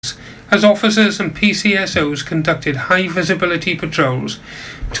as officers and PCSOs conducted high-visibility patrols,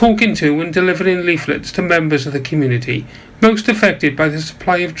 talking to and delivering leaflets to members of the community most affected by the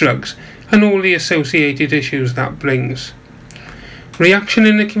supply of drugs and all the associated issues that brings. Reaction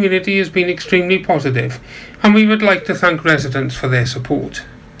in the community has been extremely positive, and we would like to thank residents for their support.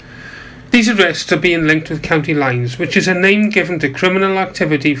 These arrests are being linked with county lines, which is a name given to criminal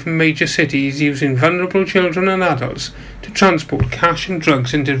activity from major cities using vulnerable children and adults to transport cash and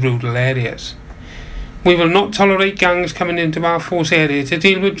drugs into rural areas. We will not tolerate gangs coming into our force area to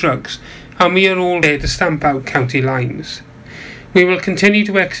deal with drugs, and we are all there to stamp out county lines. We will continue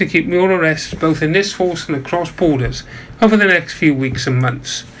to execute more arrests both in this force and across borders over the next few weeks and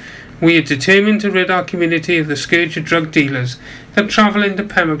months. We are determined to rid our community of the scourge of drug dealers that travel into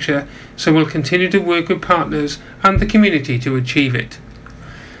Pembrokeshire, so we'll continue to work with partners and the community to achieve it.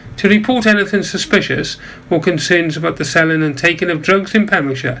 To report anything suspicious or concerns about the selling and taking of drugs in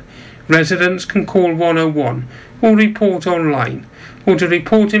Pembrokeshire, residents can call 101 or report online, or to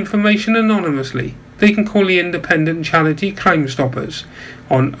report information anonymously, they can call the independent charity Crime Stoppers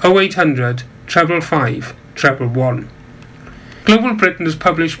on 0800 555 111. Global Britain has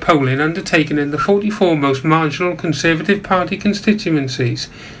published polling undertaken in the 44 most marginal Conservative Party constituencies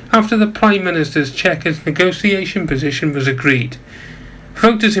after the Prime Minister's Chequers negotiation position was agreed.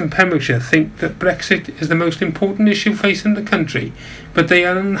 Voters in Pembrokeshire think that Brexit is the most important issue facing the country, but they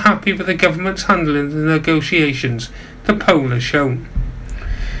are unhappy with the government's handling of the negotiations, the poll has shown.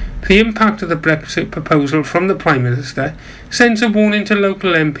 The impact of the Brexit proposal from the Prime Minister sends a warning to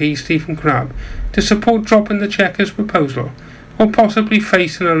local MP Stephen Crabb to support dropping the Chequers proposal, or possibly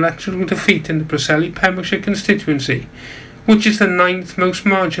face an electoral defeat in the Preseli-Pembrokeshire constituency, which is the 9th most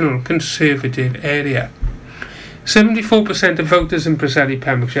marginal Conservative area. 74% of voters in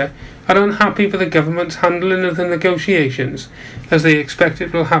Preseli-Pembrokeshire are unhappy with the government's handling of the negotiations, as they expect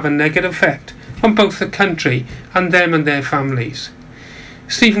it will have a negative effect on both the country and them and their families.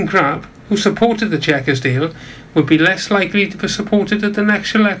 Stephen Crabb, who supported the Chequers deal, would be less likely to be supported at the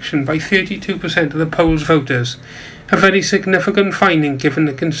next election by 32% of the poll's voters, a very significant finding given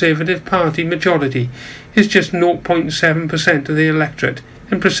the Conservative Party majority is just 0.7% of the electorate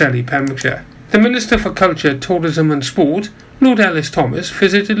in Preseli-Pembrokeshire. The Minister for Culture, Tourism and Sport, Lord Ellis Thomas,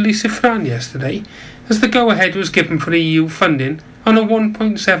 visited Llysiffran yesterday as the go-ahead was given for EU funding on a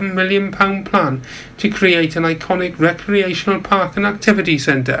 £1.7 million plan to create an iconic recreational park and activity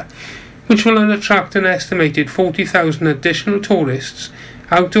centre, which will attract an estimated 40,000 additional tourists,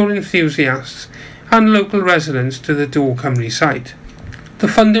 outdoor enthusiasts and local residents to the Dor Cymru site. The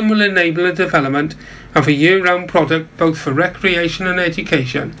funding will enable the development of a year-round product both for recreation and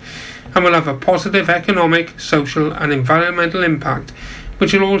education, and will have a positive economic, social and environmental impact,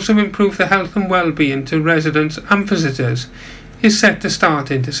 which will also improve the health and well-being to residents and visitors, is set to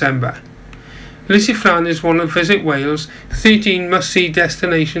start in December. Llysiffran is one of Visit Wales' 13 must-see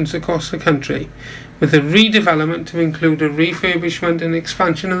destinations across the country, with a redevelopment to include a refurbishment and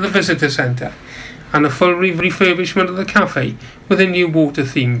expansion of the visitor centre, and a full refurbishment of the cafe with a new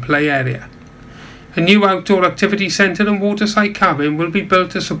water-themed play area. A new outdoor activity centre and waterside cabin will be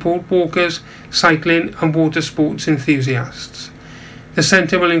built to support walkers, cycling and water sports enthusiasts. The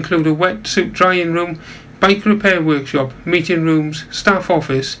centre will include a wetsuit drying room, bike repair workshop, meeting rooms, staff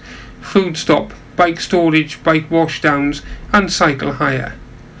office, food stop, bike storage, bike washdowns and cycle hire.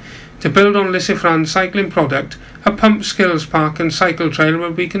 To build on Llysiffran's cycling product, a pump skills park and cycle trail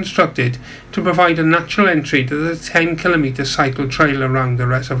will be constructed to provide a natural entry to the 10-kilometre cycle trail around the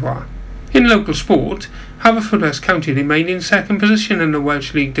reservoir. In local sport, Haverfordwest County remain in second position in the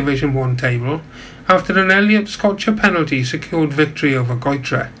Welsh League Division 1 table after an Elliot Scotcher penalty secured victory over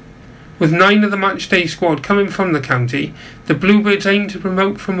Goitre. With 9 of the matchday squad coming from the county, the Bluebirds aim to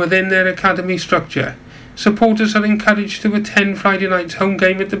promote from within their academy structure. Supporters are encouraged to attend Friday night's home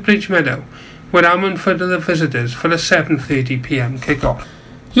game at the Bridge Meadow, where Ammanford are the visitors for a 7:30pm kick-off.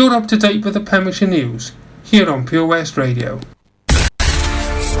 You're up to date with the Pembrokeshire News, here on Pure West Radio.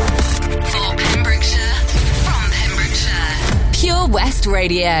 For Pembrokeshire, from Pembrokeshire, Pure West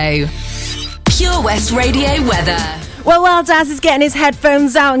Radio. Pure West Radio weather. Well, while Daz is getting his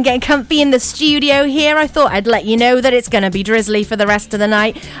headphones out and getting comfy in the studio here, I thought I'd let you know that it's going to be drizzly for the rest of the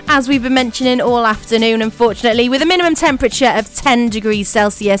night, as we've been mentioning all afternoon, unfortunately, with a minimum temperature of 10 degrees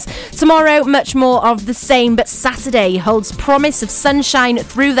Celsius. Tomorrow, much more of the same, but Saturday holds promise of sunshine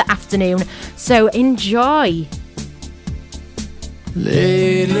through the afternoon, so enjoy.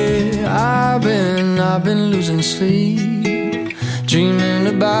 Lately, I've been losing sleep,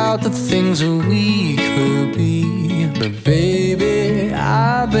 dreaming about the things that we could be. But baby,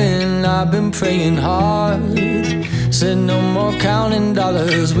 I've been praying hard Said no more counting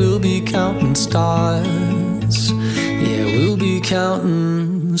dollars, we'll be counting stars. Yeah, we'll be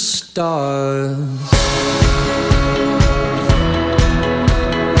counting stars.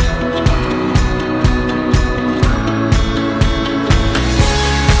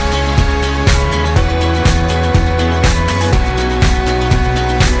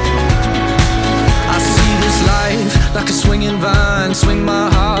 Like a swinging vine, swing my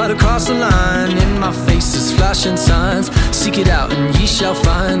heart across the line. In my face is flashing signs. Seek it out and ye shall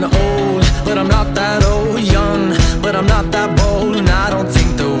find. Old, but I'm not that old. Young, but I'm not that bold. And I don't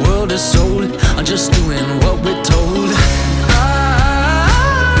think the world is sold. I'm just doing what we're told. I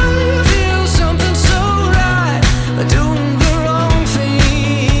feel something so right, doing the wrong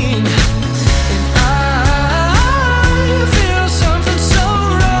thing. And I feel something so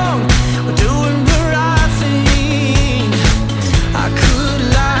wrong, doing the right thing. I could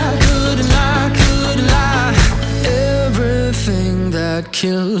lie, could lie, could lie. Everything that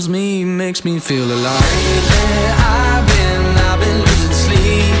kills me makes me feel alive. Lately I've been losing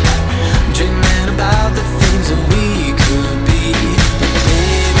sleep, dreaming about the things that we could be. But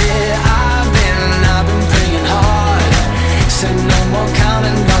baby, I've been praying hard. Said no more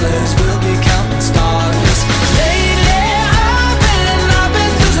counting dollars, we'll be counting stars. Lately I've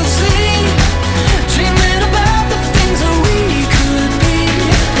been losing sleep, dreaming about the things that we could be.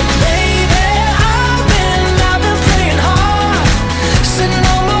 But baby, I've been praying hard. Said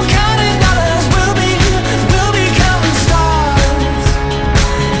no more counting dollars, we'll be counting stars.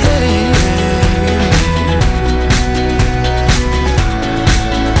 Hey,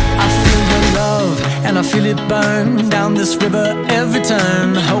 I feel your love and I feel it burn down this river every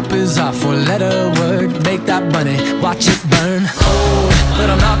turn. Hope is our four-letter word. Make that money, watch it burn. Old, but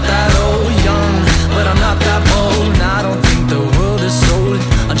I'm not that old. Young, but I'm not that bold. And I don't think the world is sold.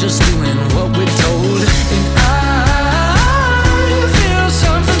 I'm just doing what we're told. And I feel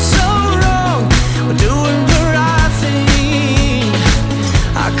something so wrong, we're doing the right thing.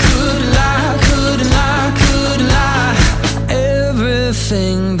 I could lie, could lie, could lie.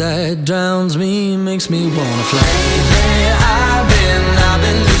 Everything that drowns me makes me wanna fly. Lately I've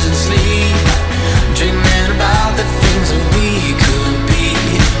been losing sleep, dreaming about the things that we could be.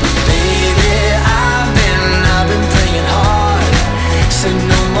 But baby, I've been praying hard. Said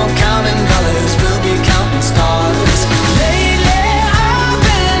no more counting dollars, we'll be counting stars. Lately I've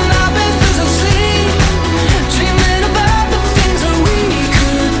been losing sleep, dreaming about the things that we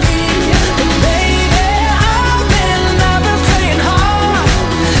could be. But baby, I've been praying hard.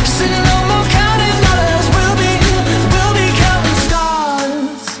 Said no more counting dollars, we'll be counting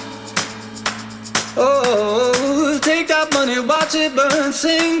stars. Oh, take that money, watch it burn,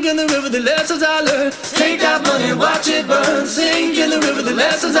 sink in the river, the lessons I learned. Take that money, watch it burn, sink in the river, the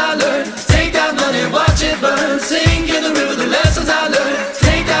lessons I learned. Take that money, watch it burn, sink in the river, the lessons I learned.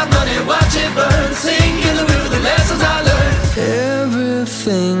 Take that money, watch it burn, sink in the river, the lessons I learned.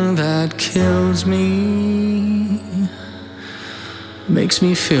 Everything that kills me makes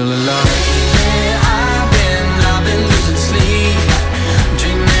me feel alive. I've been losing sleep,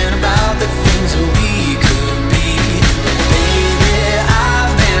 dreaming about the things that we could be. Baby,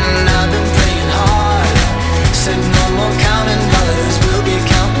 I've been praying hard. Said no more counting dollars, we'll be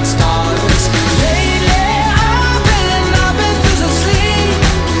counting stars. Lately I've been losing sleep,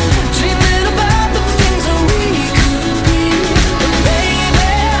 dreaming about the things that we could be. But baby,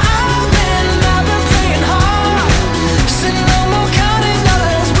 I've been praying hard. Said no more counting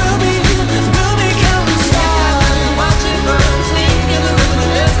dollars, we'll be counting stars. Watch it burn, sink in the river, the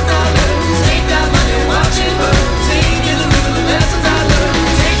lessons I learned. Take that money, watch it burn, sink in the river, the lessons I learned.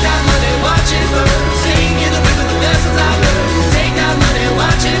 Take that money, watch it burn, sink in the river, the lessons I learned. Take that money,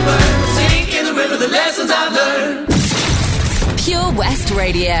 watch it burn, sink in the river, the lessons I've learned. Pure West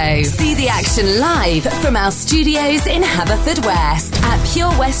Radio. See the action live from our studios in Haverfordwest at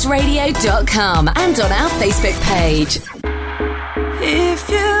purewestradio.com and on our Facebook page. If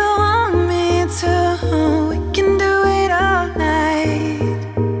you want me to, we can do it all night.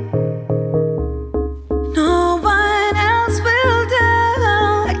 No one else will do,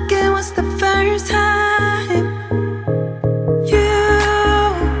 like it was the first time. You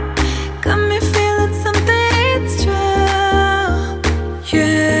got me feeling something, it's true.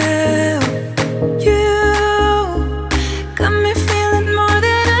 You got me feeling more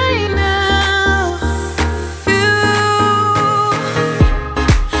than I know.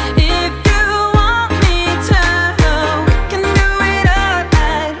 If you want me to, we can do it all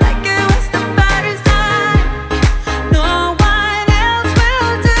night, like it was the first time. No one else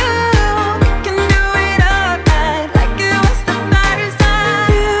will do. We can do it all night, like it was the first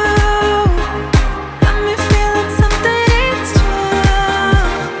time. You got me feeling something,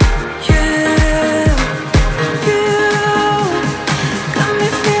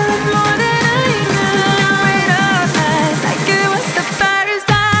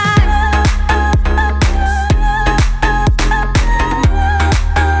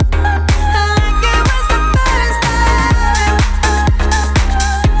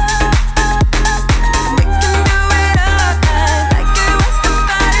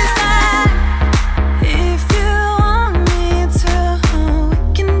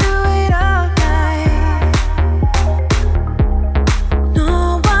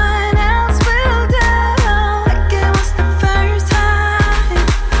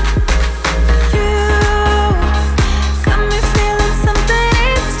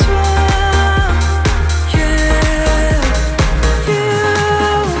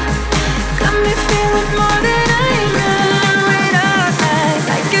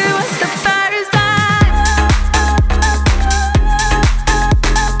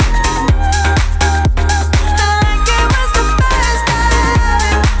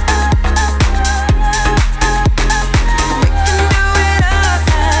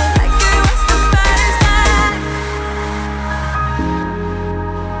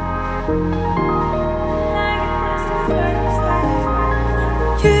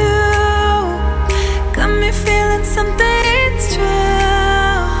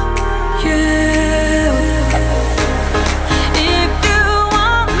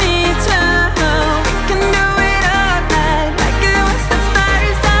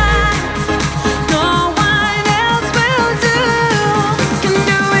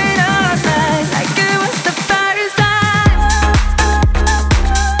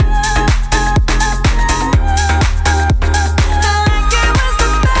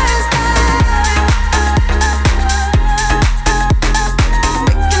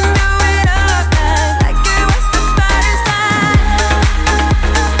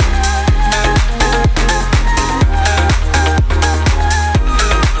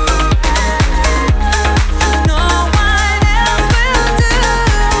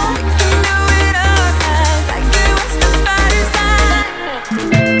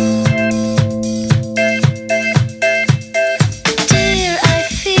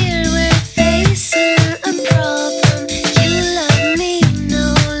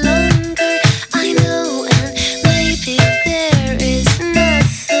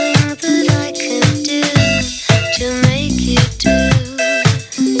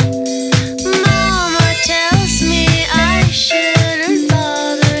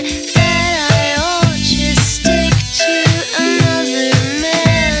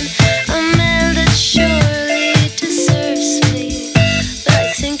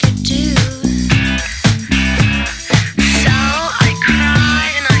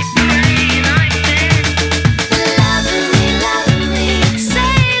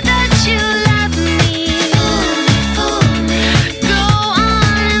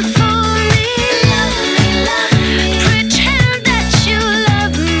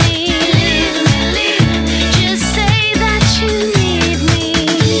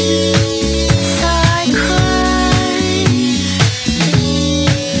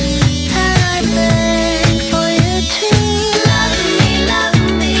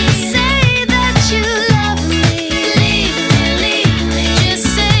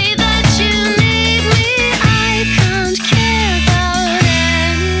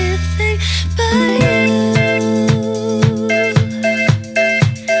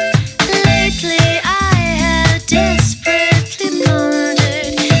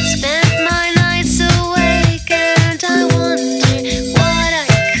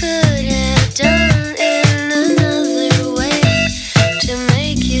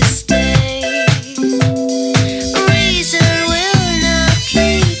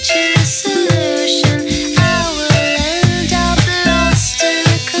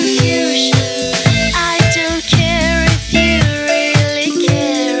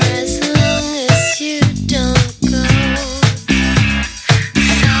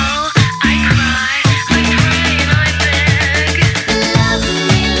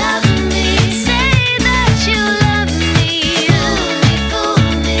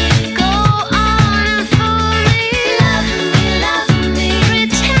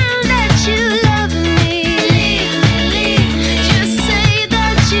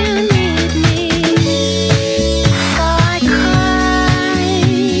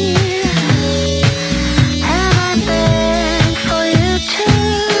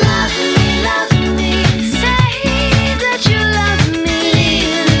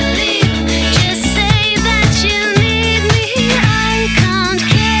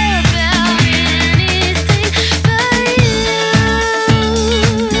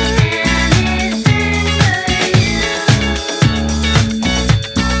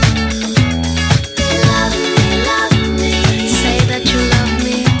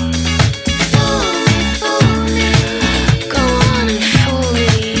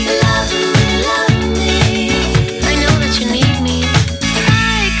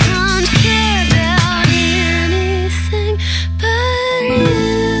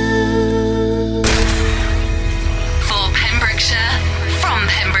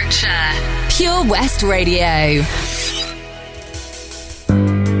 Pure West Radio.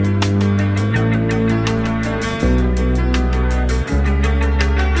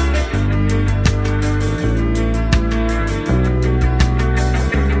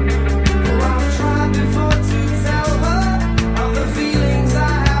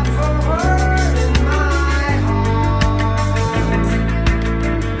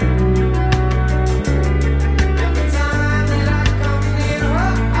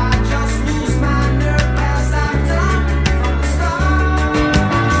 After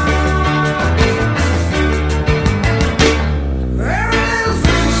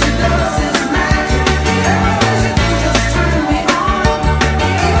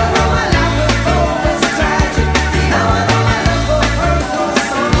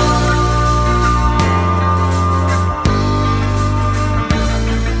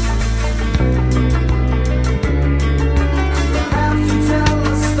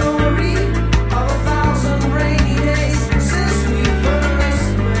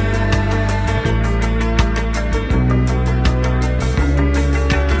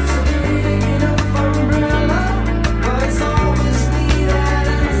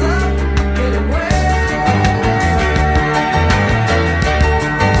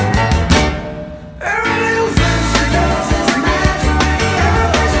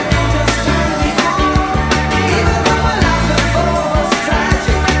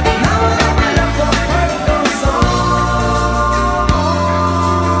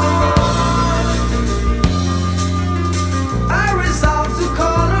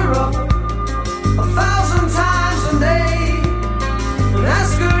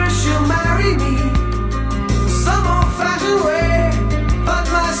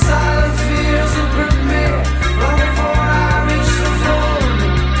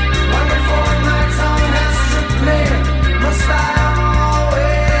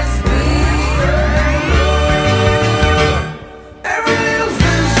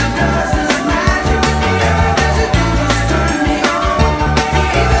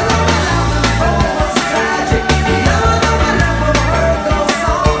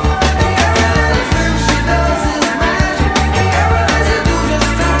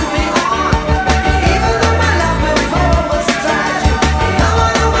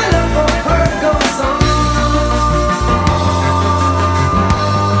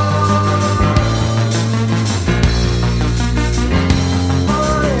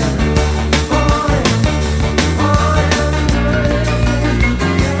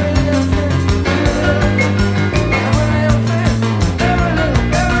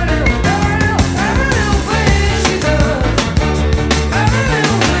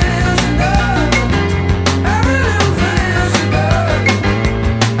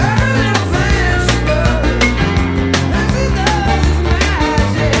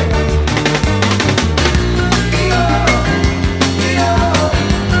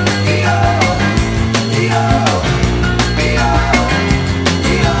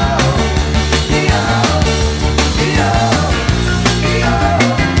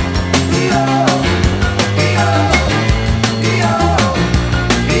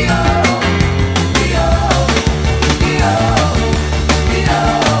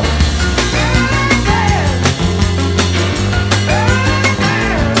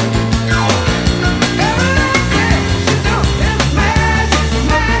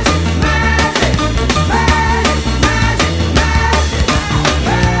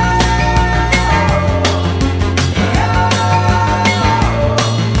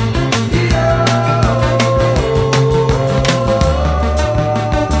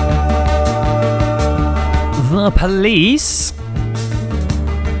Police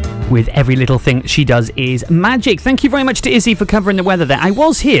with Every Little Thing She Does Is Magic. Thank you very much to Izzy for covering the weather there. I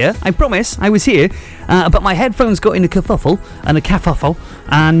was here, I promise, I was here, but my headphones got in a kerfuffle,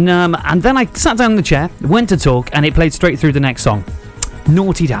 and then I sat down in the chair, went to talk, and it played straight through the next song.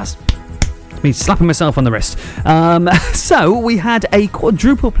 Naughty Daz. Me slapping myself on the wrist. So we had a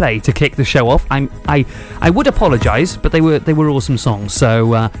quadruple play to kick the show off. I would apologise, but they were awesome songs.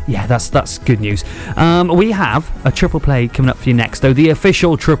 So yeah, that's good news. We have a triple play coming up for you next, though. The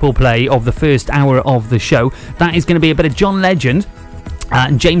official triple play of the first hour of the show. That is going to be a bit of John Legend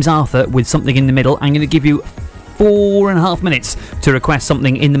and James Arthur with Something in the Middle. I'm going to give you 4.5 minutes to request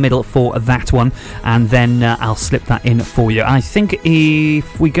something in the middle for that one, and then I'll slip that in for you. I think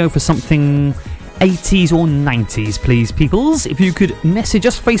if we go for something 80s or 90s, please, peoples, if you could message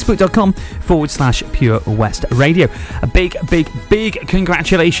us, facebook.com/Pure West Radio. A big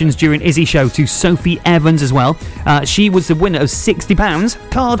congratulations during Izzy show to Sophie Evans as well. She was the winner of £60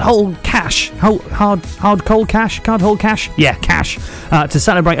 card hold cash, hard cold cash, card hold cash, yeah, cash, to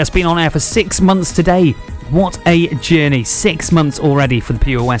celebrate us being on air for 6 months today. What a journey. 6 months already for the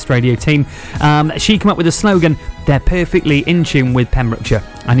Pure West Radio team. She came up with a slogan, they're perfectly in tune with Pembrokeshire,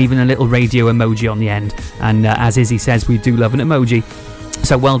 and even a little radio emoji on the end. And as Izzy says, we do love an emoji.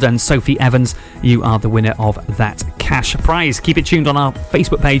 So well done, Sophie Evans. You are the winner of that cash prize. Keep it tuned on our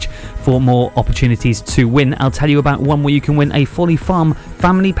Facebook page for more opportunities to win. I'll tell you about one where you can win a Folly Farm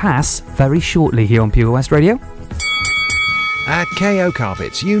family pass very shortly here on Pure West Radio. At KO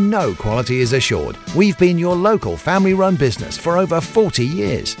Carpets, you know quality is assured. We've been your local family-run business for over 40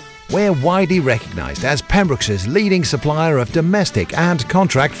 years. We're widely recognised as Pembrokeshire's leading supplier of domestic and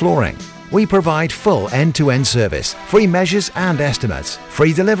contract flooring. We provide full end-to-end service, free measures and estimates,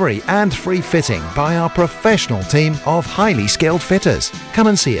 free delivery and free fitting by our professional team of highly skilled fitters. Come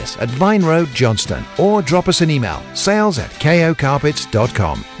and see us at Vine Road, Johnston, or drop us an email,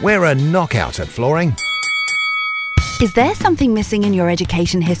 sales@kocarpets.com. We're a knockout at flooring. Is there something missing in your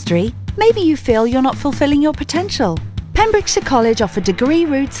education history? Maybe you feel you're not fulfilling your potential. Pembrokeshire College offer degree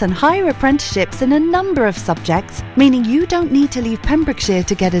routes and higher apprenticeships in a number of subjects, meaning you don't need to leave Pembrokeshire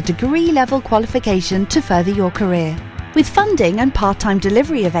to get a degree-level qualification to further your career. With funding and part-time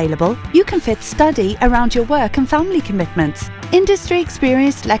delivery available, you can fit study around your work and family commitments.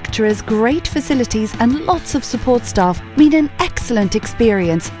 Industry-experienced lecturers, great facilities and lots of support staff mean an excellent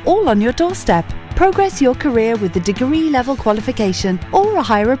experience, all on your doorstep. Progress your career with a degree-level qualification or a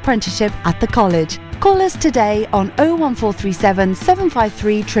higher apprenticeship at the college. Call us today on 01437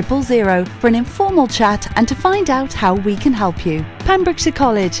 753 000 for an informal chat and to find out how we can help you. Pembrokeshire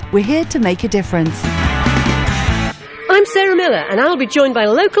College, we're here to make a difference. I'm Sarah Miller, and I'll be joined by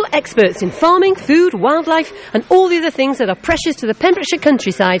local experts in farming, food, wildlife and all the other things that are precious to the Pembrokeshire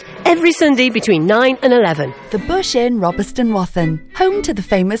countryside every Sunday between 9 and 11. The Bush Inn, Robeston Wathen, home to the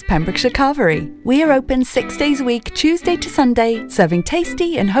famous Pembrokeshire Carvery. We are open 6 days a week, Tuesday to Sunday, serving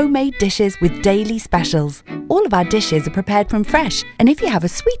tasty and homemade dishes with daily specials. All of our dishes are prepared from fresh, and if you have a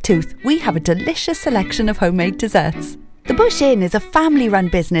sweet tooth, we have a delicious selection of homemade desserts. The Bush Inn is a family-run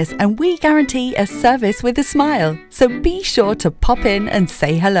business and we guarantee a service with a smile. So be sure to pop in and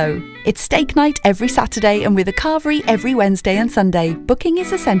say hello. It's steak night every Saturday and with a carvery every Wednesday and Sunday. Booking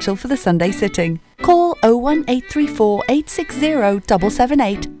is essential for the Sunday sitting. Call 01834 860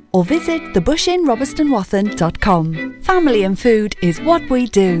 778 or visit thebushinrobestonwathen.com. Family and food is what we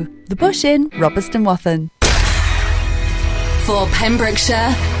do. The Bush Inn, Robeston Wathen. For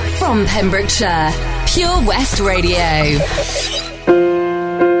Pembrokeshire, from Pembrokeshire, Pure West Radio.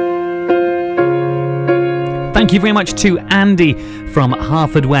 Thank you very much to Andy from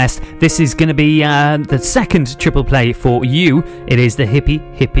Haverfordwest. This is going to be the second triple play for you. It is the hippie.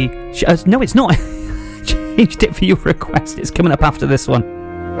 No, it's not. Changed it for your request. It's coming up after this one.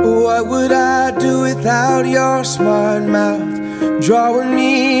 What would I do without your smart mouth? Drawing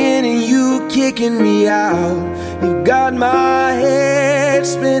me in and you kicking me out. You got my head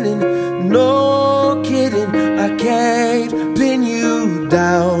spinning, no kidding. I can't pin you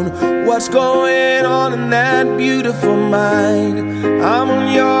down. What's going on in that beautiful mind? I'm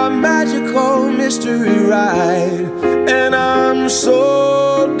on your magical mystery ride, and I'm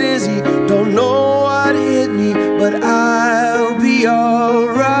so dizzy, don't know what hit me, but I'll be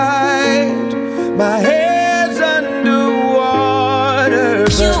alright. My head's underwater.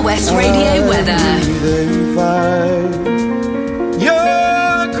 Pure West Radio weather.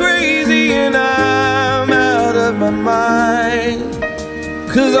 You're crazy and I'm out of my mind.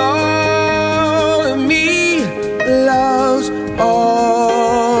 'Cause all of me loves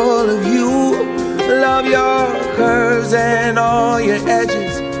all of you. Love your curves and all your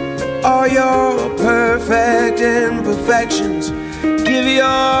edges. all your perfect imperfections. Give your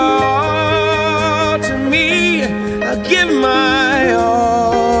all to me, I'll give my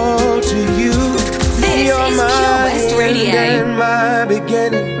all to you. This You're is my Pure West Radio. end and my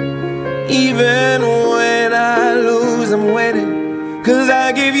beginning. Even when I lose, I'm winning. 'Cause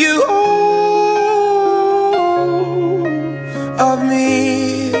I give you all of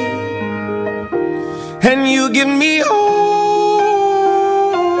me, and you give me all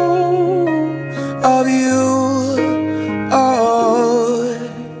of you. Oh,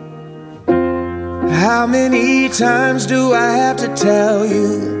 how many times do I have to tell you?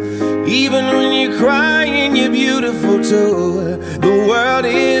 Even when you're crying, you're beautiful too. The world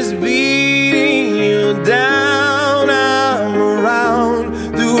is beating you down. I'm around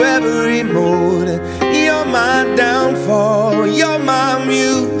through every mood. You're my downfall, you're my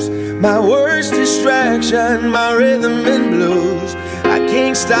muse, my worst distraction, my rhythm and blues. I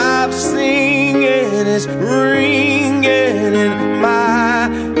can't stop singing, it's ringing in my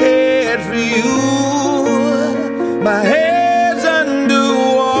head for you. My head's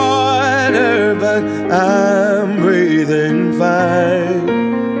underwater, but I'm breathing fine.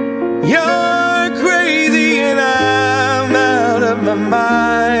 You're crazy and I'm out of my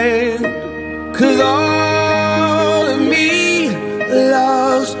mind. 'Cause all of me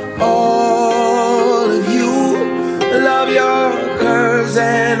loves all of you. Love your curves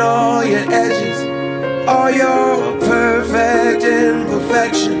and all your edges, all your perfect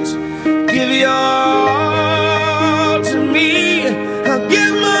imperfections. Give your all to me, I'll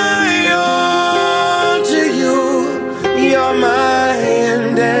give my all to you. You're my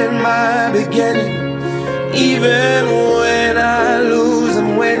end and my beginning. Even when I lose,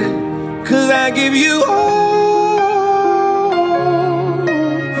 I'm winning. 'Cause I give you all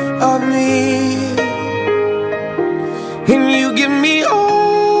of me, and you give me all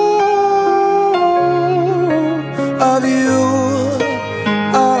of you.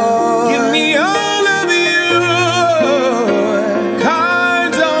 Oh, give me all of you.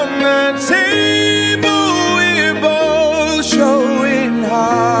 Cards on the table, we're both showing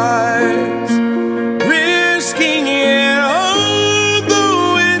hearts, risking it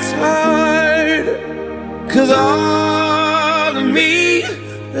although it's hard. 'Cause all of me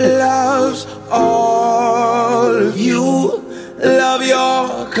loves all of you. Love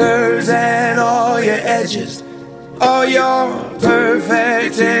your curves and all your edges, all your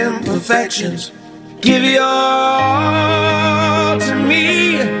perfect imperfections. Give your all to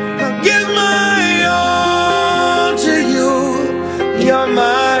me, I'll give my all to you. You're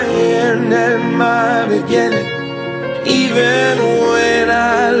my end and my beginning. Even when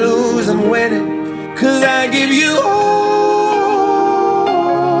I lose, I'm winning. 'Cause I give you all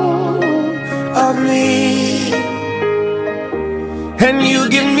of me, and you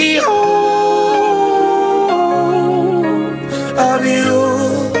give me all of you.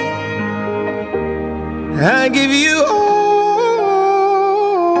 I give you all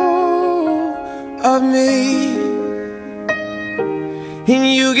of me, and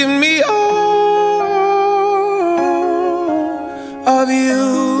you give me all of you.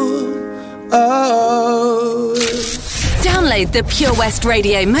 Oh. Download the Pure West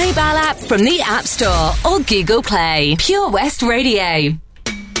Radio mobile app from the App Store or Google Play. Pure West Radio.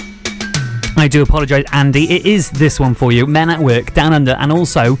 I do apologise, Andy. It is this one for you. Men at Work, Down Under, and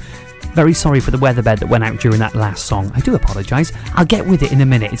also very sorry for the weatherbed that went out during that last song. I do apologise. I'll get with it in a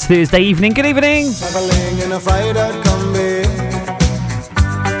minute. It's Thursday evening. Good evening. Traveling in a fried-out combi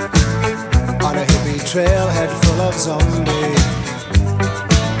on a hippie trailhead full of zombies.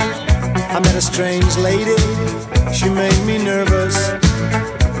 I met a strange lady, she made me nervous.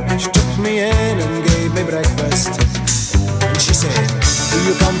 She took me in and gave me breakfast. And she said, do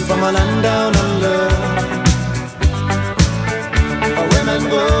you come from a land down under, where women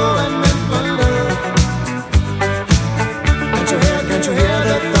go and men wonder? Can't you hear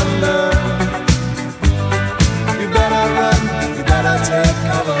the thunder? You better run, you better take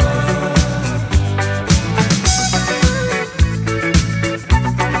cover.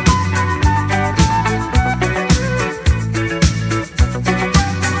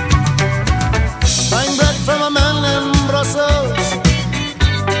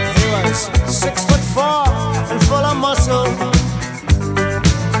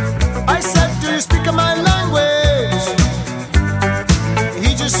 I said, do you speak my language? He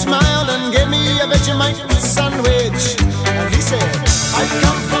just smiled and gave me a Vegemite sandwich. And he said, I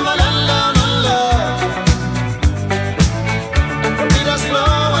come from a land down under, where Peter's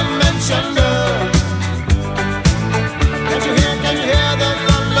flow and Manchester. Can you hear the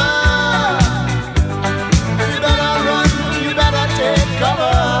thunder? You better run, you better take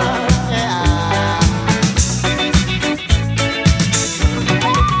cover.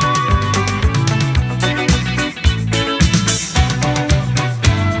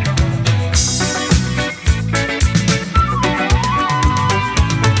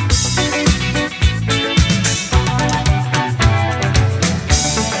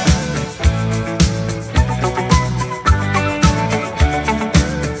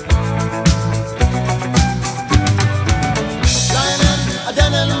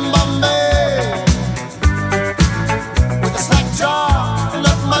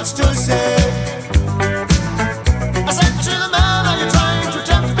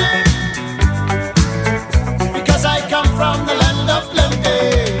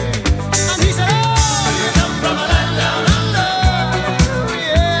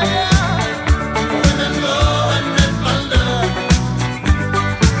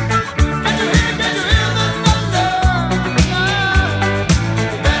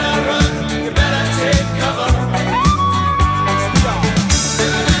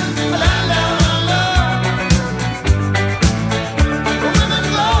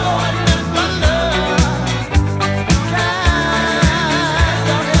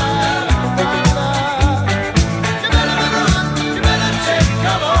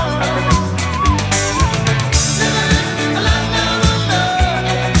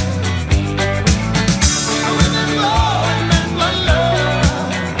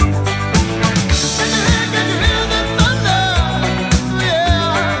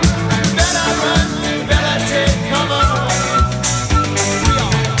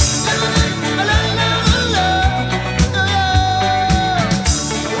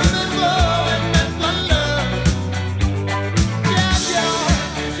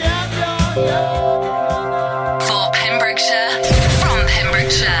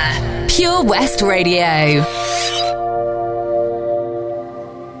 Pure West Radio.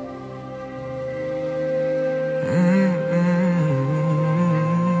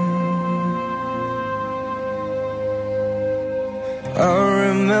 I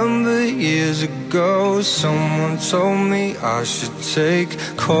remember years ago, someone told me I should take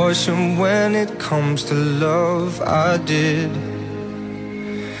caution when it comes to love. I did.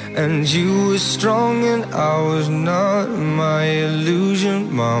 And you were strong and I was not. My illusion,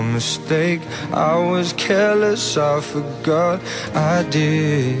 my mistake. I was careless, I forgot I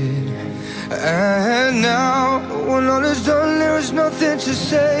did. And now, when all is done, there is nothing to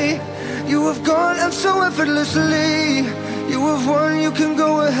say. You have gone and so effortlessly. You have won, you can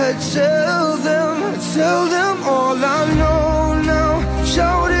go ahead, tell them all I know now.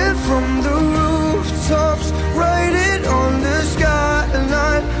 Shout it from the rooftops, write it on the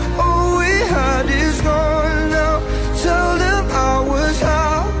skyline. All we had is gone now. Tell them I was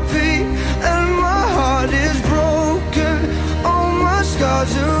happy and my heart is broken. All my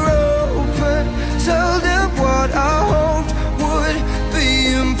scars are open. Tell them what I hoped would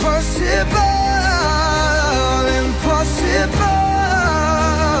be impossible. Impossible.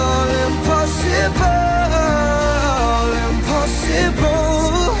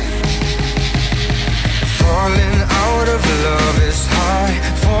 Falling out of love is high.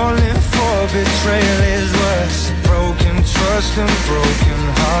 Falling for betrayal is worse. Broken trust and broken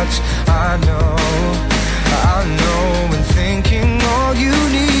hearts. I know. And thinking all you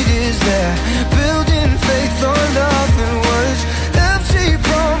need is there. Building faith on nothing words. Empty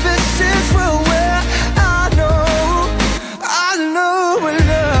promises will wear. And now,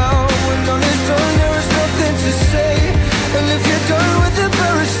 when all is done, there is nothing to say. And if you're done with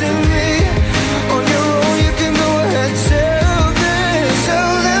embarrassing me, on your own you can go ahead, tell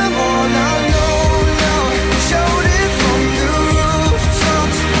them all I know now. Shout it from the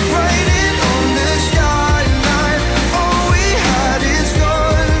rooftops, write it on the skyline. All we had is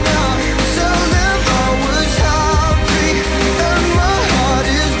gone now. Tell them I was happy and my heart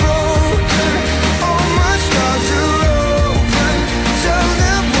is broken. All my scars are open. Tell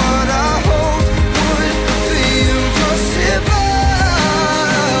them what I hoped would be impossible.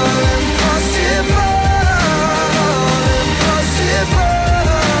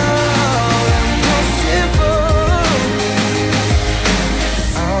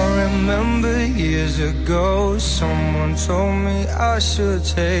 I remember years ago, someone told me I should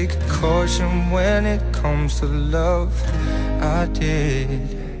take caution when it comes to love. I did.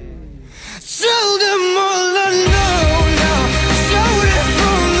 Tell them all I know now. Shout it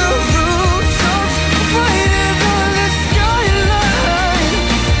from the rooftops, write it on the skyline.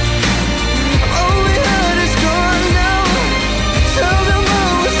 All we had is gone now. Tell them I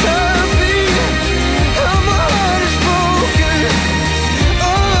was happy and my heart is broken.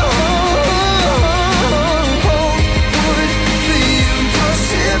 Would be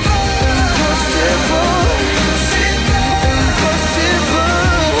impossible.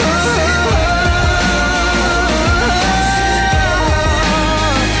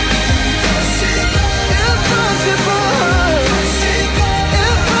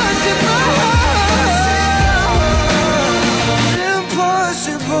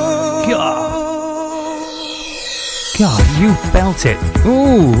 God, you belt it.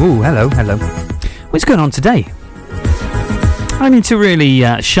 Ooh, hello. What's going on today? I need to really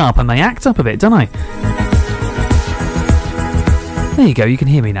sharpen my act up a bit, don't I? There you go, you can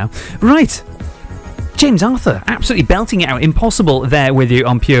hear me now. Right. James Arthur, absolutely belting it out. Impossible there with you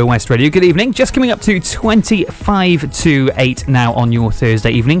on Pure West Radio. Good evening. Just coming up to 25 to 8 now on your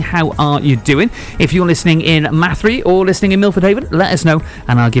Thursday evening. How are you doing? If you're listening in Mathry or listening in Milford Haven, let us know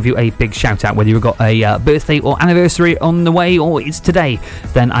and I'll give you a big shout out. Whether you've got a birthday or anniversary on the way or it's today,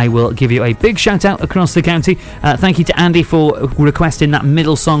 then I will give you a big shout out across the county. Thank you to Andy for requesting that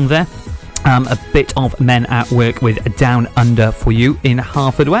middle song there. A bit of Men at Work with Down Under for you in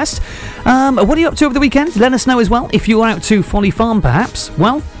Haverfordwest. What are you up to over the weekend? Let us know as well. If you're out to Folly Farm perhaps,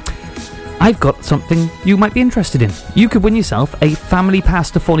 well, I've got something you might be interested in. You could win yourself a family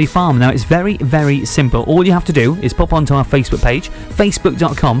pass to Folly Farm. Now it's very, very simple. All you have to do is pop onto our Facebook page,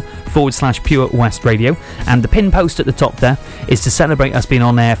 facebook.com/Pure West Radio, and the pin post at the top there is to celebrate us being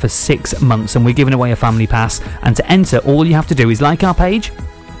on air for 6 months, and we're giving away a family pass. And to enter, all you have to do is like our page,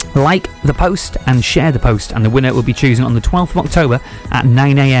 like the post and share the post, and the winner will be chosen on the 12th of October at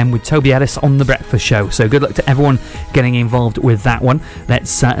 9 a.m. with Toby Ellis on The Breakfast Show. So good luck to everyone getting involved with that one.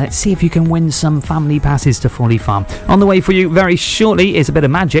 Let's see if you can win some family passes to Folly Farm. On the way for you very shortly is a bit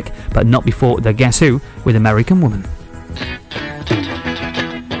of magic, but not before the Guess Who with American Woman.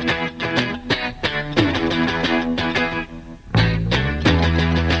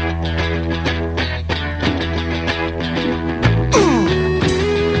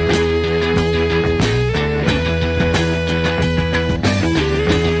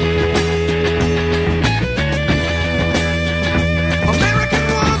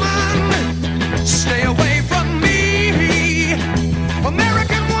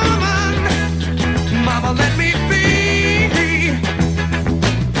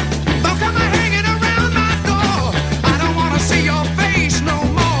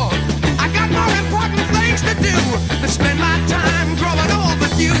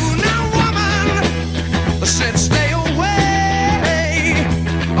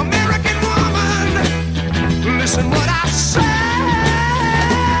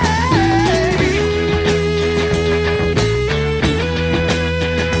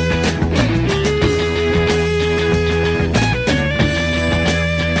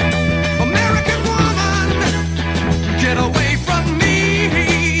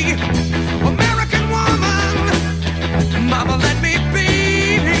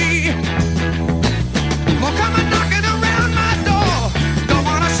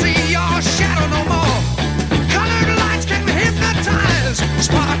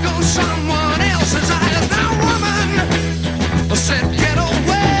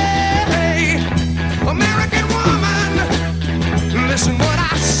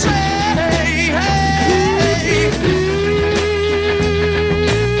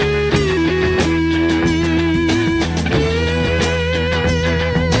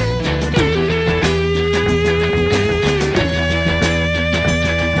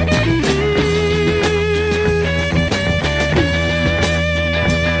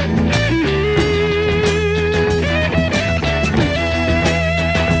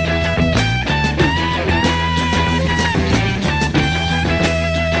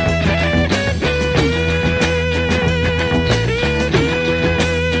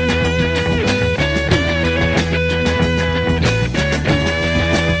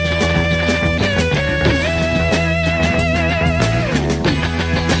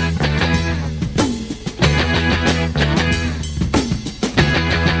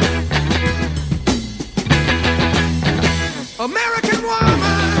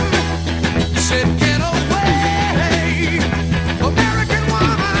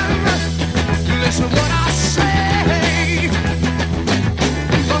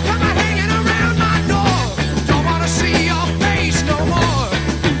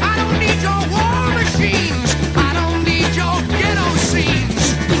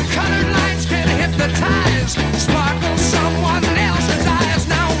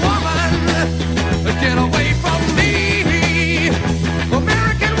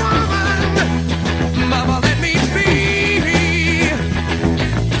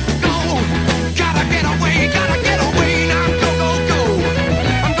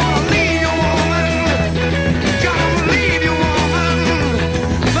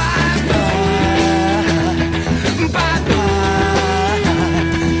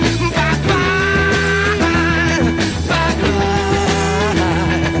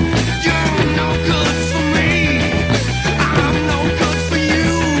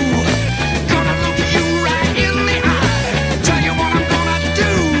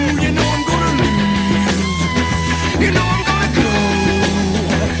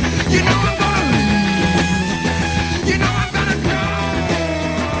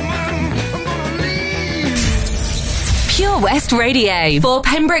 West Radio. For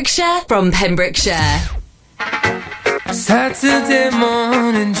Pembrokeshire, from Pembrokeshire. Saturday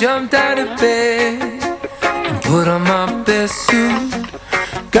morning, jumped out of bed and put on my best suit.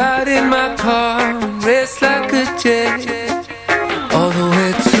 Got in my car and raced like a jet all the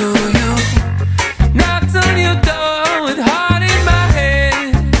way to you. Knocked on your door with heart in my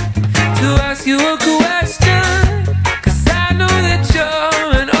hand to ask you a question, 'cause I know that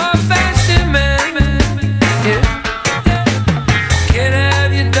you're an old-fashioned man. Yeah. Can I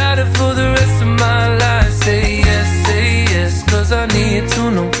have your daughter for the rest of my life? Say yes, 'cause I need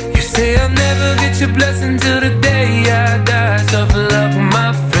to know. You say I'll never get your blessing till the day I die. Tough luck,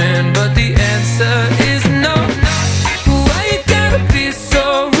 my friend, but the answer is no. Why you gotta be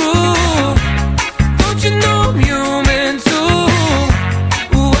so rude? Don't you know I'm human too?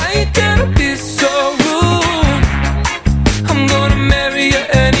 Why you gotta be so rude? I'm gonna marry you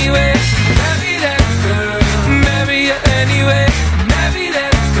anyway. Marry that girl. Marry you anyway. Marry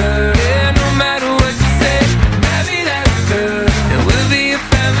that girl. Yeah, no matter what you say. Marry that girl. And we'll be a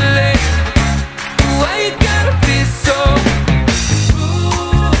family. Why you gotta be so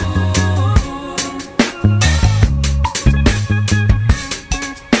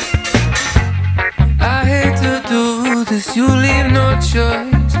I hate to do this, you leave no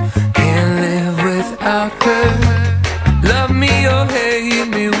choice. Can't live without her. Love me or hate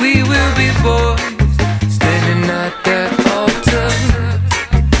me, we will be boys standing at that altar.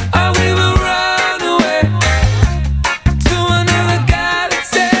 Or we will run away to another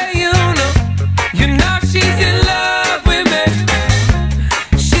galaxy, you know she's in love with me.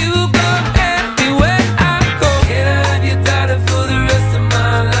 She will go anywhere I go. Can I have your daughter for the rest of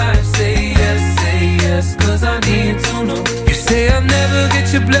my life? Say yes, 'cause I need to know. You say I'll never get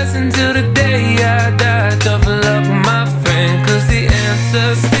your blessing till the day I die. Tough luck, my friend, 'cause the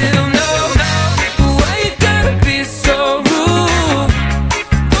answer's still no. Why you gotta be so rude?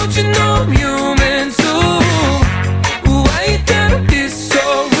 Don't you know I'm human too? Why you gotta be so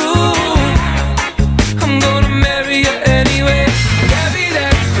rude? I'm gonna marry you anyway. Marry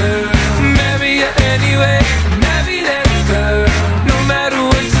that girl. Marry you anyway. Marry that girl. No matter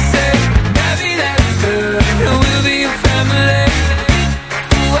what you say. Marry that girl. And we'll be a family.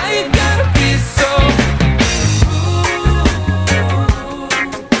 Why you gotta be so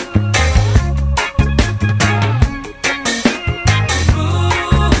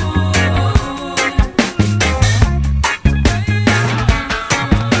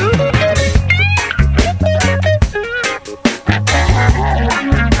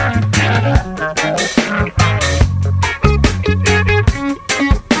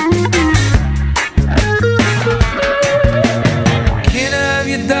Can I have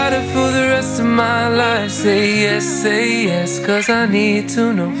your daughter for the rest of my life? Say yes, 'cause I need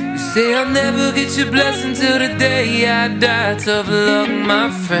to know. You say I'll never get your blessing till the day I die. Tough luck, my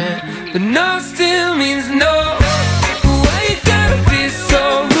friend, but no still means no. Why you gotta be so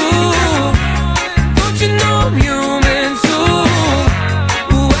rude? Don't you know I'm human too?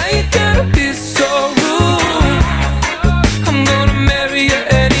 Why you gotta be so rude? I'm gonna marry you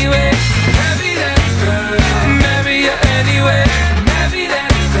anyway. Marry that girl. Marry you anyway. Marry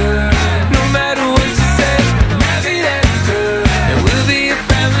that girl. No matter what you say. Marry that girl. And we'll be a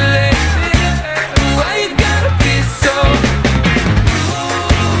family. Why you gotta be so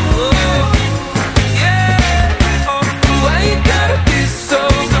rude? Yeah. Oh, why you gotta be so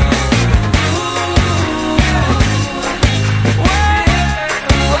rude?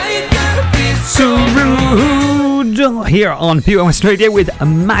 Why you gotta be so Rude here on Pure West Radio with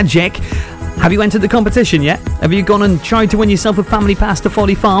Magic. Have you entered the competition yet? Have you gone and tried to win yourself a family pass to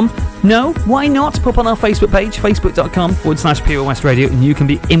Folly Farm? No? Why not? Pop on our Facebook page, facebook.com/Pure West Radio, and you can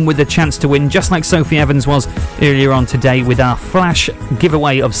be in with a chance to win, just like Sophie Evans was earlier on today with our flash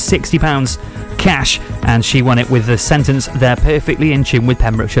giveaway of £60 cash, and she won it with the sentence, "They're perfectly in tune with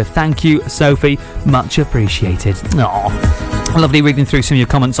Pembrokeshire." Thank you, Sophie. Much appreciated. Aww. Lovely reading through some of your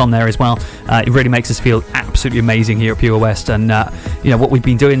comments on there as well. It really makes us feel absolutely amazing here at Pure West, and what we've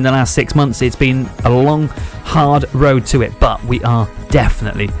been doing the last 6 months, it's been a long, hard road to it, but we are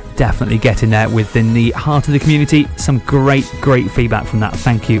definitely getting there within the heart of the community. Some great feedback from that.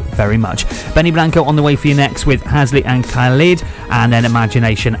 Thank you very much. Benny Blanco on the way for you next with Hasley and Khalid, and then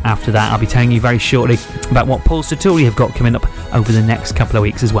Imagination after that. I'll be telling you very shortly about what Paul Sartori have got coming up over the next couple of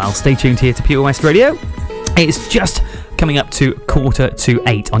weeks as well. Stay tuned here to Pure West Radio. It's just coming up to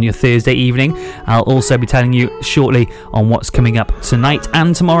 7:45 on your Thursday evening. I'll also be telling you shortly on what's coming up tonight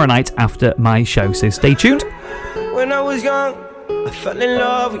and tomorrow night after my show, so stay tuned. When I was young, I fell in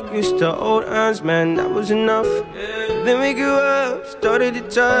love. We used to hold hands, man, that was enough. Then we grew up, started to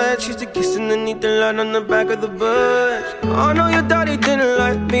touch. Used to kiss underneath the light on the back of the bus. I know your daddy didn't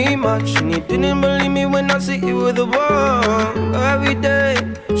like me much, and he didn't believe me when I said you were the one. Every day,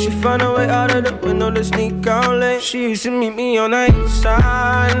 she found a way out of the window to sneak out late. She used to meet me on the east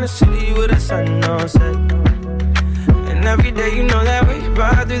side in the city with the sun on set. And every day, you know that we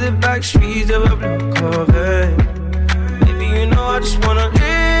ride through the back streets of a blue Corvette. Baby, you know I just wanna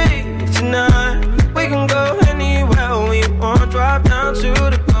leave tonight. We can go anywhere we want, drive down to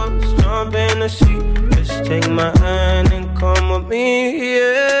the coast, jump in the sea. Just take my hand and come with me,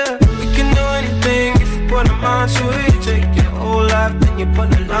 yeah. We can do anything if you put a mind to it. You take your whole life, then you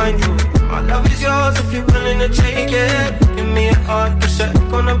put a line through it. My love is yours if you're willing to take it. Give me a heart, but I'm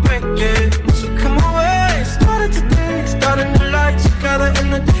gonna break it. So come away, started today, starting to life together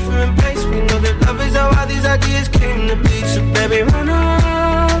in a different place. We know that love is how all these ideas came to be. So baby, run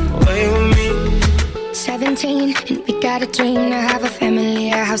away with me. 17, and we got a dream to have a family,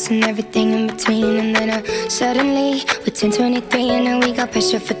 a house and everything in between. And then suddenly, we're 10, 23, and now we got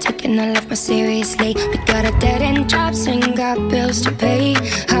pressure for taking our life more seriously. We got a dead-end jobs and got bills to pay.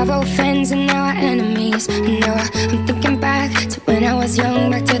 Our old friends and now our enemies. And now I'm thinking back to when I was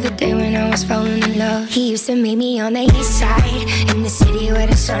young, back to the day when I was falling in love. He used to meet me on the east side, in the city where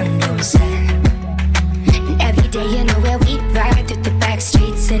the sun don't set. And every day, you know where we ride through the back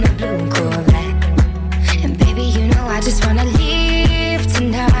streets in a blue Corvette. And baby, you know I just wanna leave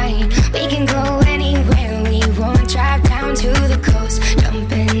tonight. We can go anywhere we want, drive down to the coast,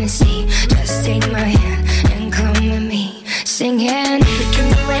 jump in the sea. Just take my hand and come with me, singing. We can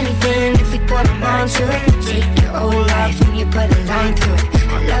do anything if we put a mind to it. Take your whole life and you put a line through it.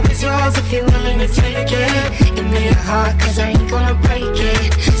 My love is yours if you're willing to take it. Give me your heart, cause I ain't gonna break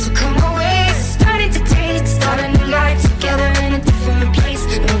it. So come away, starting to date, start a new life together in a different place.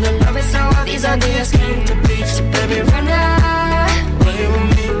 Know that love is how all these ideas came to be. So baby, run away with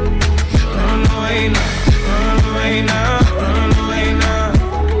me. Run away now, run away now, run away now.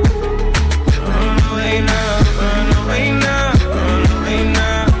 Run away now, run away now, run away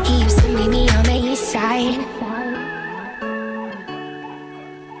now. He used to meet me on the east side.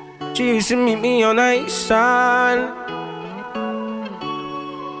 She used to meet me on the east side.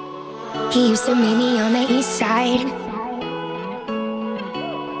 He used to meet me on the east side.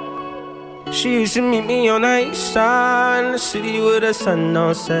 She used to meet me on the east side in the city with the sun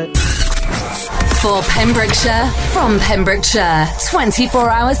on set. For Pembrokeshire, from Pembrokeshire, 24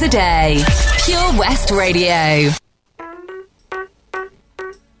 hours a day. Pure West Radio.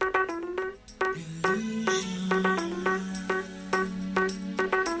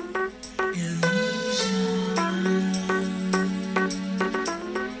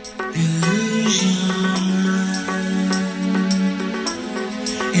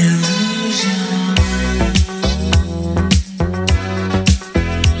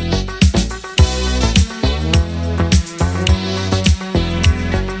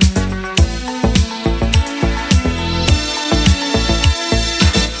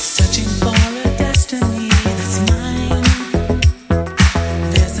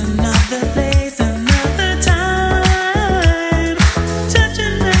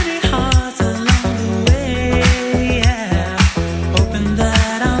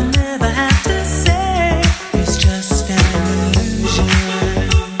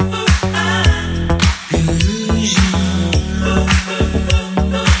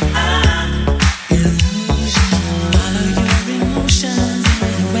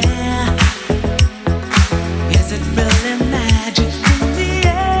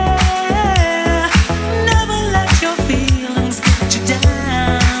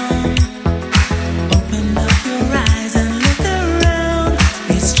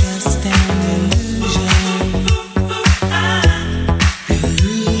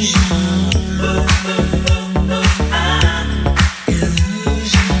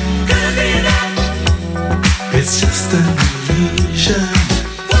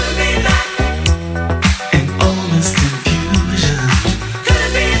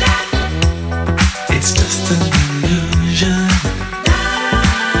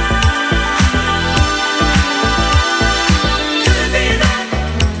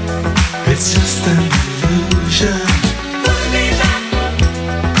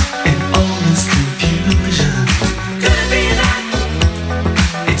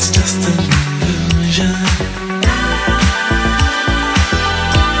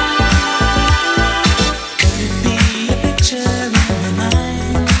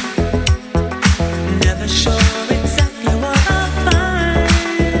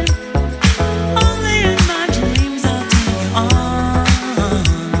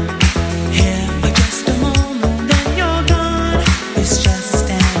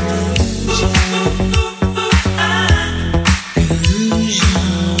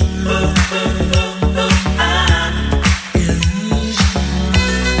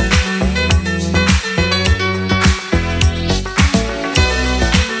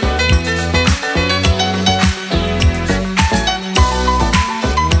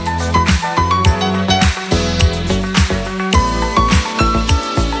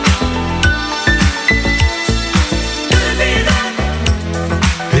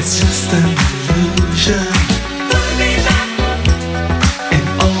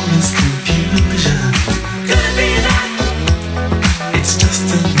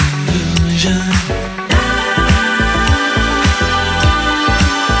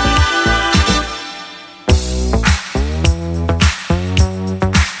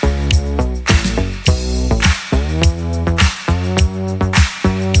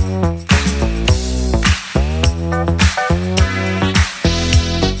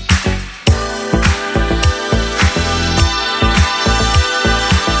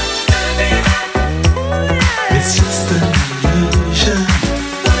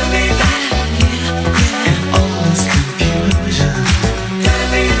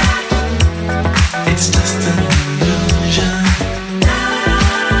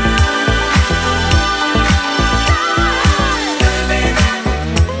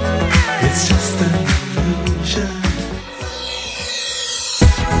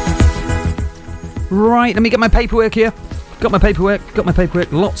 Right, let me get my paperwork here. Got my paperwork.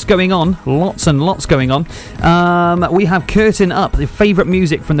 Lots going on. Lots and lots going on. We have Curtain Up, the favourite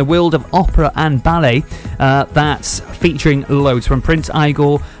music from the world of opera and ballet. That's featuring loads from Prince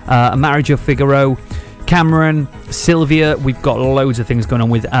Igor, A Marriage of Figaro, Cameron, Sylvia. We've got loads of things going on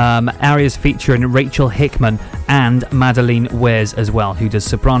with areas featuring Rachel Hickman and Madeleine Wares as well, who does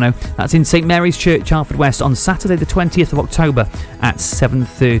soprano. That's in St Mary's Church, Haverfordwest, on Saturday the 20th of October at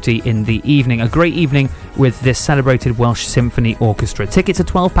 7:30 in the evening. A great evening with this celebrated Welsh Symphony Orchestra. Tickets are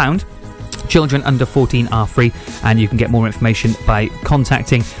 £12. Children under 14 are free, and you can get more information by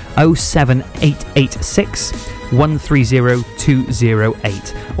contacting 07886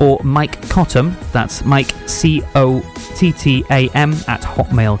 130208 or Mike Cottam, that's Mike Cottam at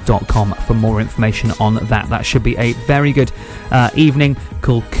hotmail.com for more information on that. That should be a very good evening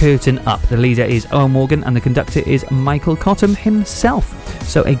called Curtain Up. The leader is Owen Morgan and the conductor is Michael Cottam himself.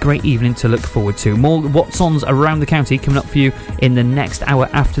 So a great evening to look forward to. More What's Ons around the county coming up for you in the next hour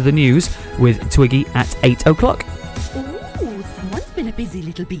after the news with Twiggy at 8 o'clock. Ooh, someone's been a busy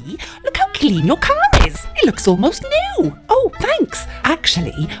little bee. Look how clean your car is. It looks almost new. Oh, thanks.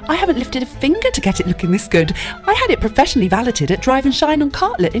 Actually, I haven't lifted a finger to get it looking this good. I had it professionally valeted at Drive and Shine on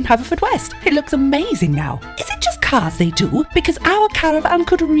Cartlet in Haverfordwest. It looks amazing now. Is it just cars they do? Because our caravan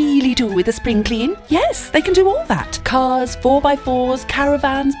could really do with a spring clean. Yes, they can do all that. Cars, 4x4s,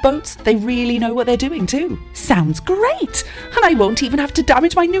 caravans, boats. They really know what they're doing too. Sounds great. And I won't even have to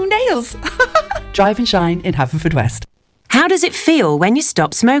damage my new nails. Drive and Shine in Haverfordwest. How does it feel when you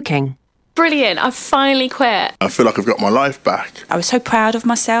stop smoking? Brilliant, I've finally quit. I feel like I've got my life back. I was so proud of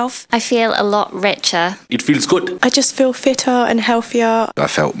myself. I feel a lot richer. It feels good. I just feel fitter and healthier. I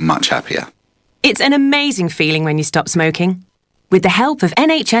felt much happier. It's an amazing feeling when you stop smoking. With the help of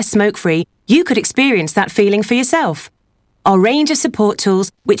NHS Smoke Free, you could experience that feeling for yourself. Our range of support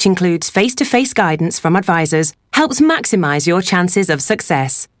tools, which includes face-to-face guidance from advisors, helps maximise your chances of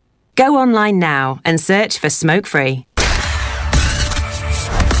success. Go online now and search for Smoke Free.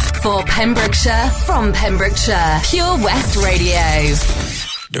 For Pembrokeshire, from Pembrokeshire, Pure West Radio.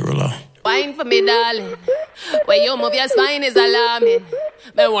 Derulo. Wine for me, darling. When you move your spine is alarming.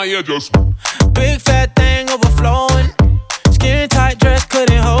 Then why you just big fat thing overflowing. Skin tight dress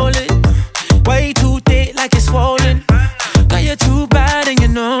couldn't hold it. Way too thick like it's swollen. Got you too bad and you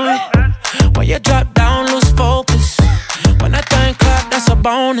know it. When you drop down, lose focus. When I think clap, that's a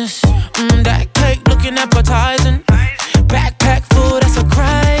bonus. That cake looking appetizing. Backpack full, that's a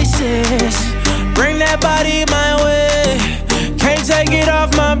crisis. Bring that body my way. Can't take it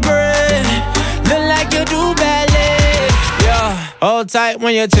off my brain. Look like you do ballet. Yeah, hold tight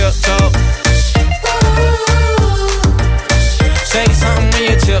when you tiptoe. Say something when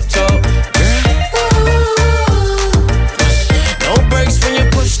you tiptoe. No breaks when you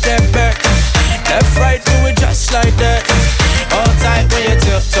push that back. Left, right, do it just like that. Hold tight when you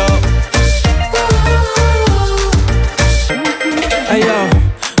tiptoe. Hey yo,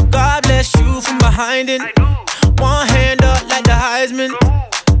 God bless you from behind it. One hand up like the Heisman.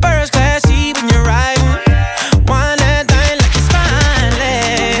 First class seat when you're riding. One that thing like it's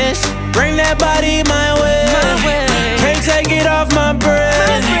spineless. Bring that body my way. Can't take it off my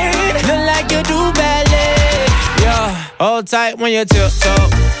brain. Look like you do ballet. Yeah, hold tight when you tiptoe.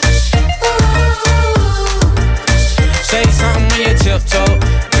 Say something when you tiptoe.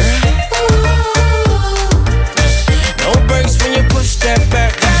 When you push that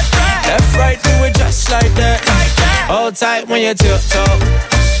back, left, right, do it just like that. Hold tight when you tiptoe.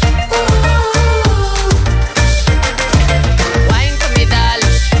 wine for me,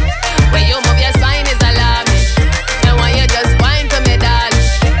 darling. When you move your spine is alarming. Then why you just wine for me, darling.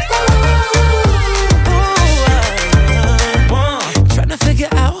 Tryna figure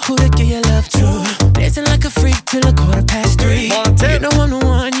out who to give your love to. Dancing like a freak till 3:15. You know I'm the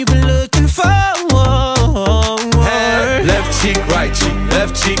one you've been looking for. Left cheek, right cheek,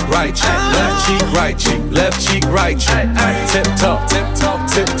 left cheek, right cheek, left cheek, right cheek, left cheek, right cheek. Tip top, tip top,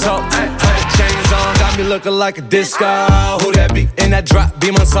 tip top. Chains on, got me looking like a disco. Who that be? In that drop,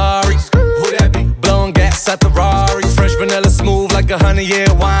 be my sorry. Who that be? Blowing gas at the Rari. Fresh vanilla smooth like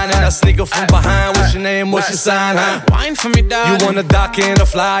 100-year wine. And I sneak up from behind. What's your name? What's your sign? Huh? Wine for me, darling. You wanna dock in or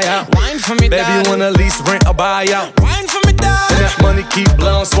fly out? Wine for me, darling. Baby, you wanna lease, rent, or buy out? Wine for me, darling. And that money keep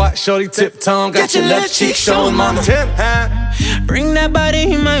blowing, swat, shorty, tip tongue. Got your left cheek showing, mama. Tip, huh? Bring that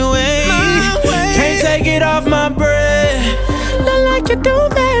body my way. Can't take it off my brain. Look like you do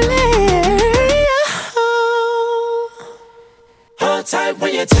ballet. Hold tight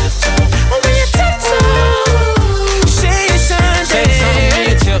when you tiptoe. When you tiptoe. Say something. Say something when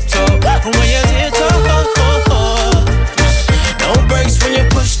you tiptoe. When you tiptoe. No breaks when you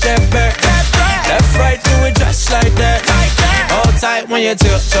push that back. Left, when you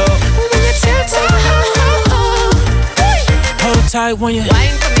tiptoe. When you tiptoe. Hold tight when you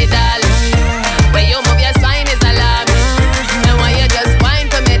Wine for me, darling. When you move your spine is alarming. And when you just wine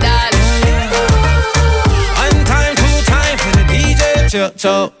for me, darling. one time, two time for the DJ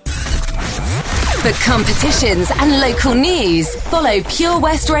tiptoe. For competitions and local news, follow Pure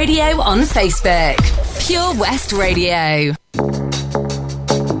West Radio on Facebook. Pure West Radio.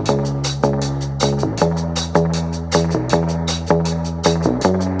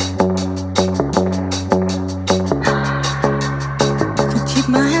 Keep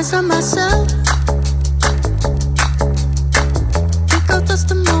my hands on myself. Pick out dust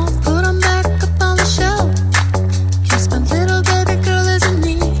and mold, put them back up on the shelf. Kiss my little baby girl is in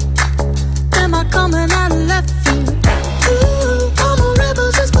need. Am I coming out of left field? Ooh, I'm a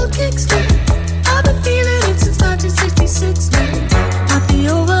rebel just for kicks. I've been feeling it since 1966 now. Might be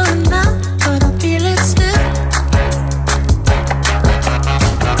over now, but I feel it still.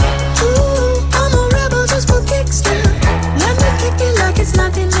 Ooh, I'm a rebel just for kicks now. Let me kick it like it's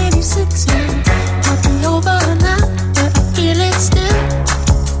 1986 now. Might be over now, but I feel it still.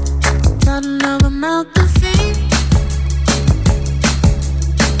 Got another mouth to feed.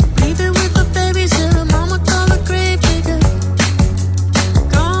 Leaving with the babysitter, mama call the grave digger.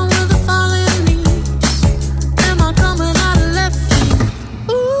 Gone with the fallen leaves. Am I coming out of left field?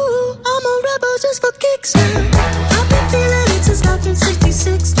 Ooh, I'm a rebel just for kicks now. I've been feeling it since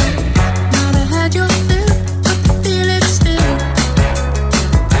 1966 now. Might have had your fill, but I feel it still.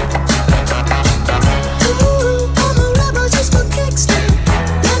 Ooh, I'm a rebel just for kicks now.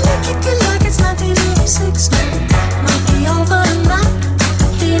 Let me kick it like it's 1986 now. Might be over now, I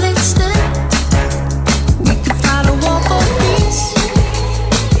feel it still. We could fight a war for peace.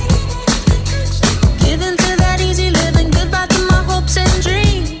 Giving to that easy living, goodbye to my hopes and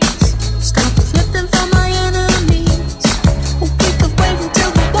dreams. Stop flipping for my enemies. We could wait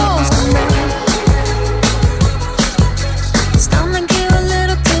until the walls come down. It's time to give a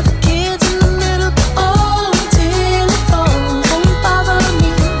little to the kids in the middle. Oh, till it falls, won't bother me.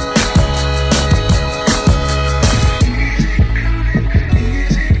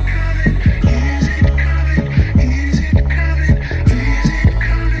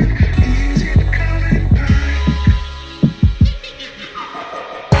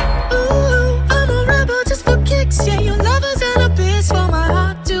 Ooh, I'm a rebel just for kicks. Yeah, your love is an abyss for my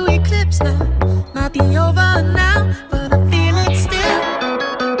heart to eclipse now. Might be over now, but I feel it still.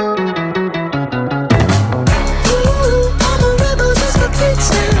 Ooh, I'm a rebel just for kicks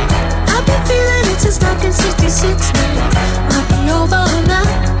now. I've been feeling it since 1966 now. Might be over now,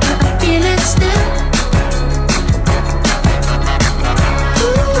 but I feel it still.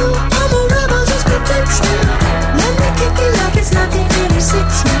 Ooh, I'm a rebel just for kicks now. Let me kick it like it's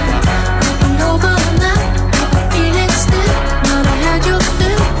 1986 now. Might be over now, but I feel it still. Might have had your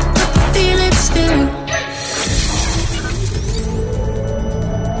fill, but I feel it still.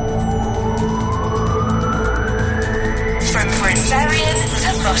 From Brindarian to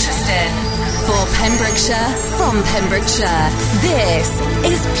Rochester. For Pembrokeshire, from Pembrokeshire, this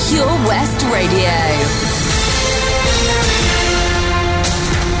is Pure West Radio.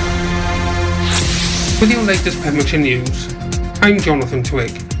 With your latest Pembrokeshire news, I'm Jonathan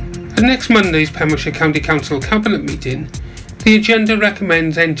Twigg. At next Monday's Pembrokeshire County Council Cabinet meeting, the agenda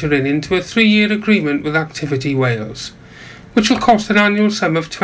recommends entering into a 3-year agreement with Activity Wales, which will cost an annual sum of